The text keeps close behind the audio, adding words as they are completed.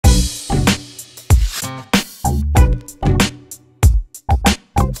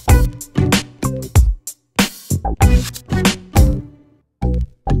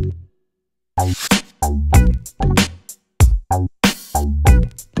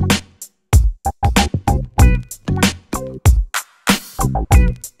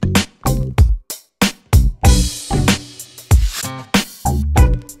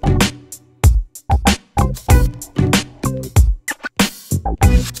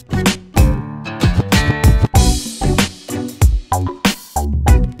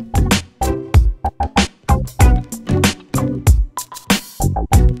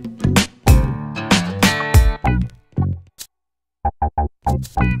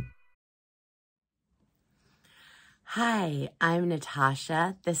Hi, I'm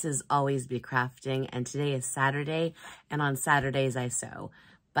Natasha. This is Always Be Crafting, and today is Saturday, and on Saturdays I sew.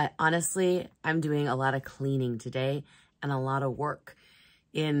 But honestly, I'm doing a lot of cleaning today and a lot of work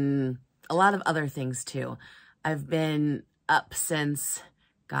in a lot of other things too. I've been up since,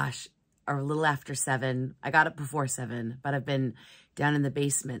 gosh, a little after 7. I got up before 7, but I've been down in the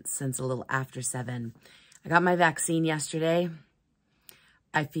basement since a little after 7. I got my vaccine yesterday.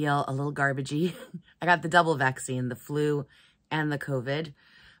 I feel a little garbagey. I got the double vaccine, the flu and the COVID.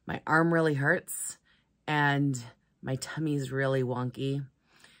 My arm really hurts and my tummy's really wonky.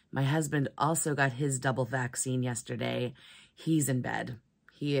 My husband also got his double vaccine yesterday. He's in bed.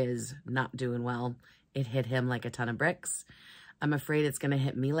 He is not doing well. It hit him like a ton of bricks. I'm afraid it's gonna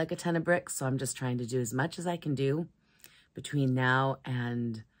hit me like a ton of bricks, so I'm just trying to do as much as I can do between now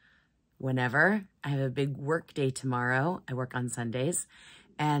and whenever. I have a big work day tomorrow. I work on Sundays.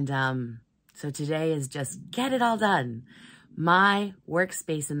 And so today is just get it all done. My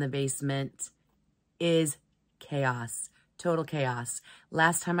workspace in the basement is chaos, total chaos.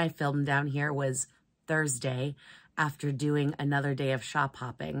 Last time I filmed down here was Thursday after doing another day of shop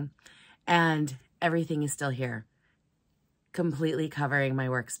hopping, and everything is still here, completely covering my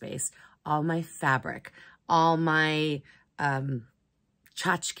workspace. All my fabric, all my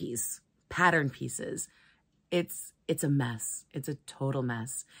tchotchkes, pattern pieces. It's a mess. It's a total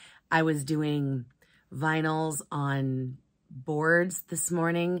mess. I was doing vinyls on boards this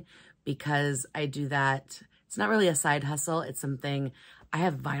morning because I do that. It's not really a side hustle. It's something, I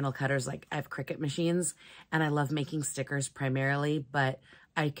have vinyl cutters, like I have Cricut machines, and I love making stickers primarily, but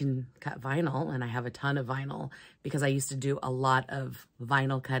I can cut vinyl, and I have a ton of vinyl because I used to do a lot of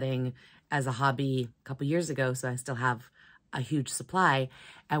vinyl cutting as a hobby a couple years ago, so I still have a huge supply.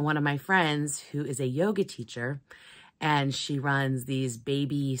 And one of my friends who is a yoga teacher, and she runs these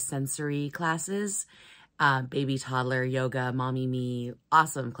baby sensory classes, baby toddler yoga, mommy me,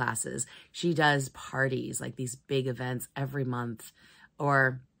 awesome classes. She does parties, like these big events every month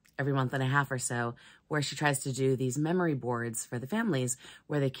or every month and a half or so, where she tries to do these memory boards for the families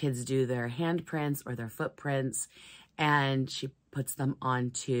where the kids do their handprints or their footprints, and she puts them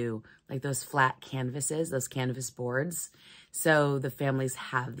onto like those flat canvases, those canvas boards. So the families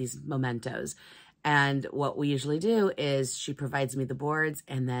have these mementos. And what we usually do is she provides me the boards,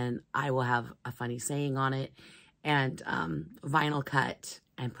 and then I will have a funny saying on it and vinyl cut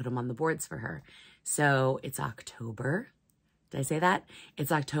and put them on the boards for her. So it's October. Did I say that?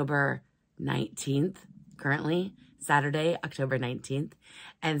 It's October 19th currently, Saturday, October 19th.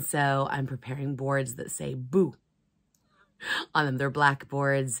 And so I'm preparing boards that say boo on them. They're black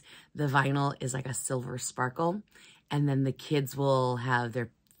boards. The vinyl is like a silver sparkle. And then the kids will have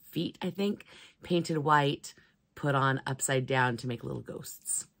their feet, I think, painted white, put on upside down to make little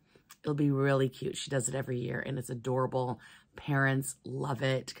ghosts. It'll be really cute. She does it every year, and it's adorable. Parents love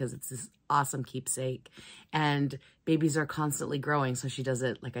it because it's this awesome keepsake. And babies are constantly growing, so she does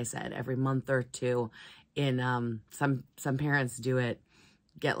it, like I said, every month or two. In some parents do it,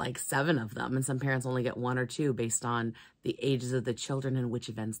 get like 7 of them, and some parents only get 1 or 2 based on the ages of the children and which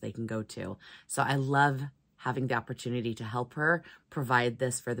events they can go to. So I love having the opportunity to help her provide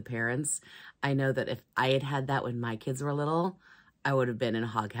this for the parents. I know that if I had had that when my kids were little, I would have been in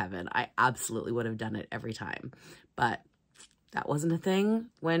hog heaven. I absolutely would have done it every time. But that wasn't a thing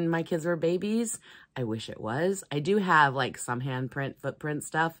when my kids were babies. I wish it was. I do have like some handprint, footprint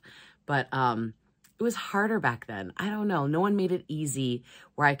stuff, but it was harder back then. I don't know. No one made it easy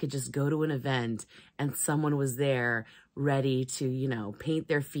where I could just go to an event and someone was there ready to, you know, paint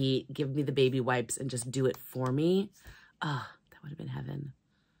their feet, give me the baby wipes, and just do it for me. Oh, that would have been heaven.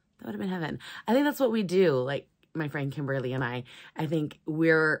 That would have been heaven. I think that's what we do. Like my friend Kimberly and I think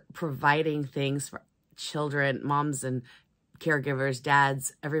we're providing things for children, moms and caregivers,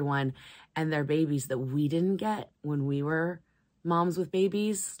 dads, everyone, and their babies that we didn't get when we were moms with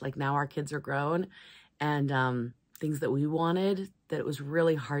babies. Like now our kids are grown, and things that we wanted that it was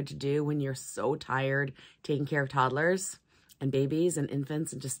really hard to do when you're so tired taking care of toddlers and babies and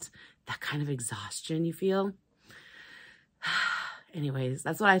infants, and just that kind of exhaustion you feel. Anyways,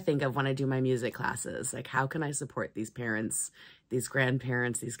 that's what I think of when I do my music classes. Like, how can I support these parents, these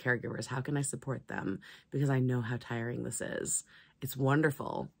grandparents, these caregivers? How can I support them? Because I know how tiring this is. It's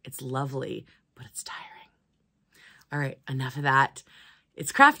wonderful. It's lovely, but it's tiring. All right, enough of that.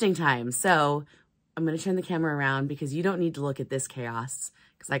 It's crafting time. So I'm going to turn the camera around because you don't need to look at this chaos.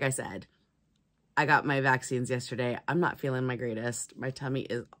 Because like I said, I got my vaccines yesterday. I'm not feeling my greatest. My tummy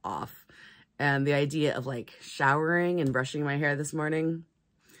is off. And the idea of like showering and brushing my hair this morning,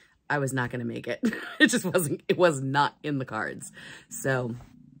 I was not going to make it. It just wasn't, it was not in the cards. So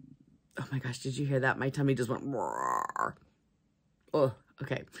Oh my gosh, did you hear that? My tummy just went roar. Oh,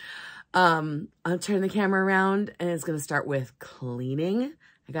 okay. I'll turn the camera around and it's going to start with cleaning.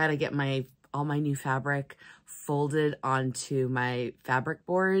 I got to get all my new fabric folded onto my fabric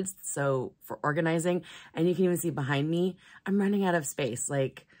boards. So for organizing, and you can even see behind me, I'm running out of space.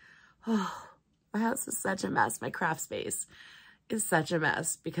 Like, oh, my house is such a mess. My craft space is such a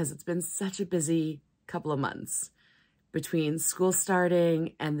mess because it's been such a busy couple of months between school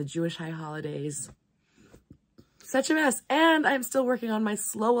starting and the Jewish high holidays. Such a mess. And I'm still working on my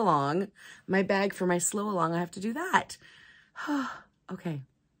slow along, my bag for my slow along. I have to do that. Okay.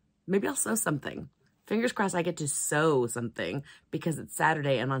 Maybe I'll sew something. Fingers crossed I get to sew something because it's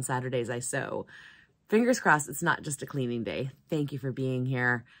Saturday and on Saturdays I sew. Fingers crossed it's not just a cleaning day. Thank you for being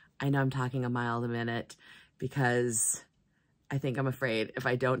here. I know I'm talking a mile a minute because I think I'm afraid if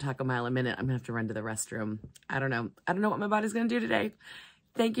I don't talk a mile a minute, I'm gonna have to run to the restroom. I don't know. I don't know what my body's gonna do today.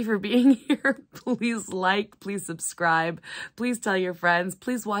 Thank you for being here. Please like, please subscribe, please tell your friends,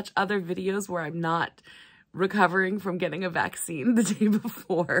 please watch other videos where I'm not recovering from getting a vaccine the day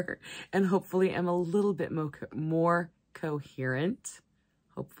before, and hopefully I'm a little bit more coherent,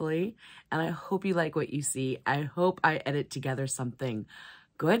 hopefully, and I hope you like what you see. I hope I edit together something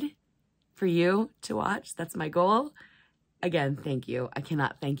good for you to watch. That's my goal. Again, thank you. I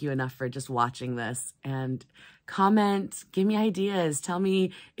cannot thank you enough for just watching this, and comment, give me ideas. Tell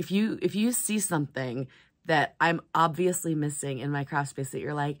me if you see something that I'm obviously missing in my craft space that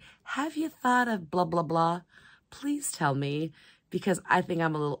you're like, have you thought of blah, blah, blah? Please tell me, because I think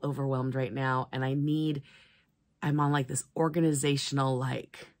I'm a little overwhelmed right now and I'm on like this organizational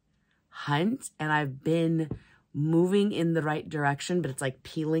like hunt, and I've been moving in the right direction, but it's like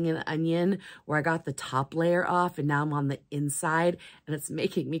peeling an onion where I got the top layer off and now I'm on the inside and it's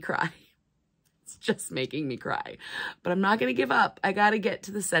making me cry. It's just making me cry, but I'm not going to give up. I got to get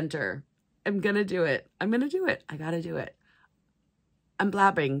to the center. I'm going to do it. I'm going to do it. I got to do it. I'm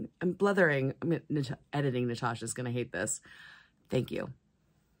blabbing. I'm blethering. Editing Natasha's going to hate this. Thank you.